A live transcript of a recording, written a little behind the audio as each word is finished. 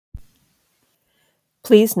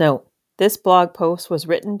Please note, this blog post was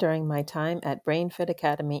written during my time at BrainFit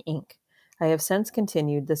Academy, Inc. I have since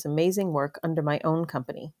continued this amazing work under my own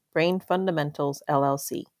company, Brain Fundamentals,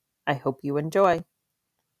 LLC. I hope you enjoy.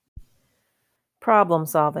 Problem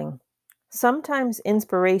solving. Sometimes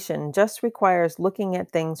inspiration just requires looking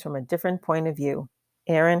at things from a different point of view.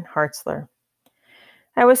 Aaron Hartzler.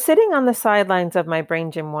 I was sitting on the sidelines of my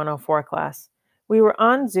Brain Gym 104 class. We were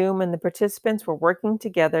on Zoom and the participants were working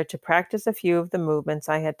together to practice a few of the movements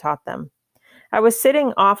I had taught them. I was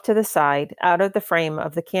sitting off to the side, out of the frame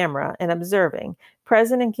of the camera, and observing,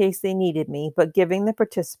 present in case they needed me, but giving the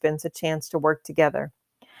participants a chance to work together.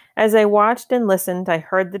 As I watched and listened, I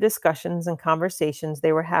heard the discussions and conversations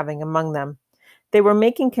they were having among them. They were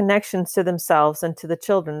making connections to themselves and to the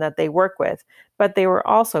children that they work with, but they were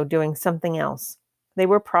also doing something else. They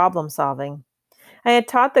were problem solving. I had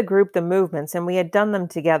taught the group the movements and we had done them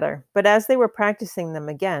together, but as they were practicing them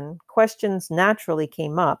again, questions naturally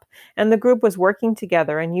came up, and the group was working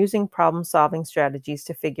together and using problem-solving strategies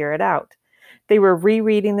to figure it out. They were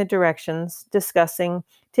rereading the directions, discussing,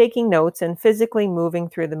 taking notes, and physically moving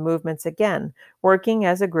through the movements again, working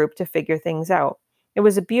as a group to figure things out. It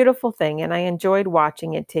was a beautiful thing, and I enjoyed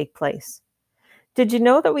watching it take place. Did you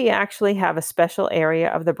know that we actually have a special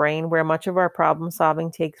area of the brain where much of our problem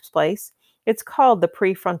solving takes place? It's called the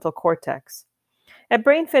prefrontal cortex. At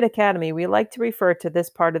BrainFit Academy, we like to refer to this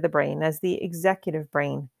part of the brain as the executive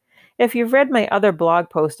brain. If you've read my other blog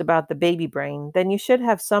post about the baby brain, then you should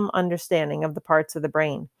have some understanding of the parts of the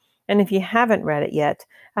brain. And if you haven't read it yet,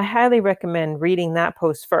 I highly recommend reading that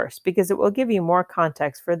post first because it will give you more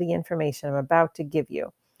context for the information I'm about to give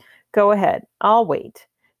you. Go ahead, I'll wait.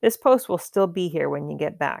 This post will still be here when you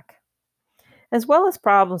get back. As well as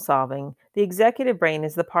problem solving, the executive brain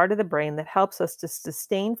is the part of the brain that helps us to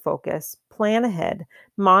sustain focus, plan ahead,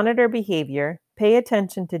 monitor behavior, pay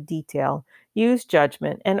attention to detail, use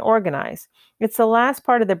judgment, and organize. It's the last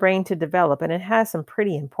part of the brain to develop, and it has some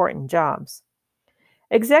pretty important jobs.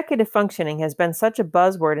 Executive functioning has been such a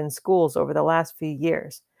buzzword in schools over the last few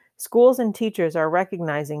years. Schools and teachers are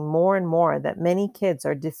recognizing more and more that many kids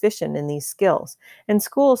are deficient in these skills, and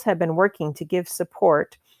schools have been working to give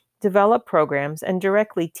support, develop programs, and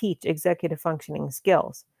directly teach executive functioning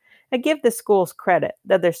skills. I give the schools credit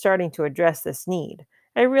that they're starting to address this need.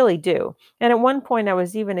 I really do. And at one point, I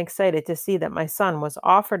was even excited to see that my son was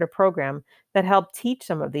offered a program that helped teach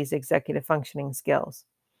some of these executive functioning skills.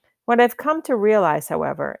 What I've come to realize,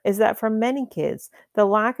 however, is that for many kids, the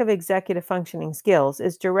lack of executive functioning skills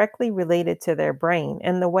is directly related to their brain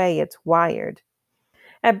and the way it's wired.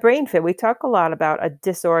 At BrainFit, we talk a lot about a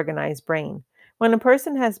disorganized brain. When a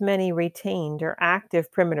person has many retained or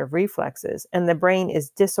active primitive reflexes and the brain is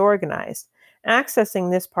disorganized, accessing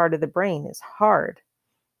this part of the brain is hard.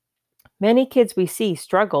 Many kids we see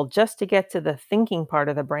struggle just to get to the thinking part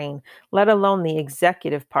of the brain, let alone the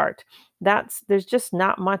executive part. There's just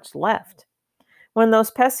not much left. When those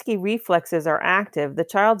pesky reflexes are active, the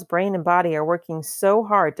child's brain and body are working so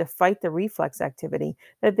hard to fight the reflex activity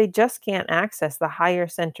that they just can't access the higher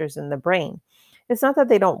centers in the brain. It's not that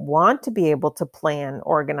they don't want to be able to plan,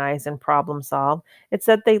 organize, and problem solve. It's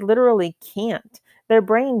that they literally can't. Their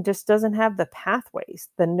brain just doesn't have the pathways,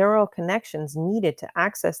 the neural connections needed to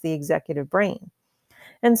access the executive brain.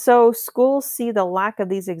 And so schools see the lack of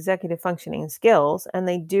these executive functioning skills and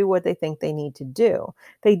they do what they think they need to do.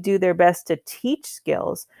 They do their best to teach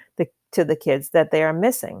skills to the kids that they are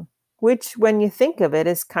missing, which, when you think of it,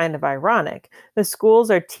 is kind of ironic. The schools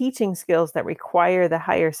are teaching skills that require the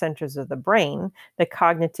higher centers of the brain, the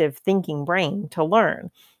cognitive thinking brain, to learn.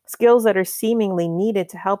 Skills that are seemingly needed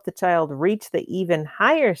to help the child reach the even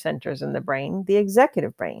higher centers in the brain, the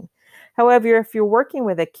executive brain. However, if you're working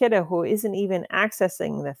with a kiddo who isn't even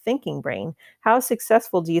accessing the thinking brain, how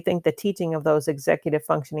successful do you think the teaching of those executive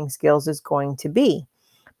functioning skills is going to be?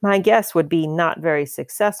 My guess would be not very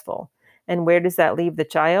successful. And where does that leave the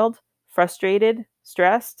child? Frustrated,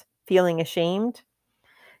 stressed, feeling ashamed?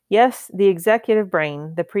 Yes, the executive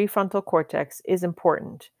brain, the prefrontal cortex, is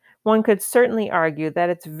important. One could certainly argue that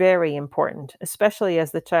it's very important, especially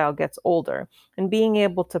as the child gets older, and being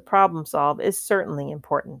able to problem solve is certainly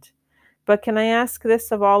important. But can I ask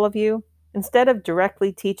this of all of you? Instead of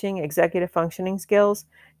directly teaching executive functioning skills,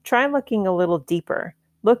 try looking a little deeper.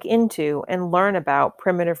 Look into and learn about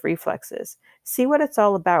primitive reflexes. See what it's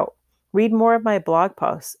all about. Read more of my blog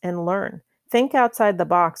posts and learn. Think outside the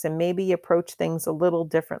box and maybe approach things a little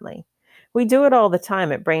differently. We do it all the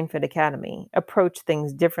time at BrainFit Academy. Approach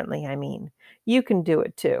things differently, I mean. You can do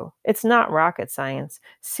it too. It's not rocket science.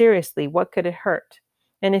 Seriously, what could it hurt?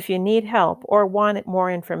 And if you need help or want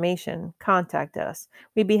more information, contact us.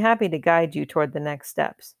 We'd be happy to guide you toward the next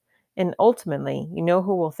steps. And ultimately, you know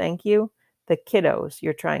who will thank you? The kiddos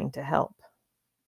you're trying to help.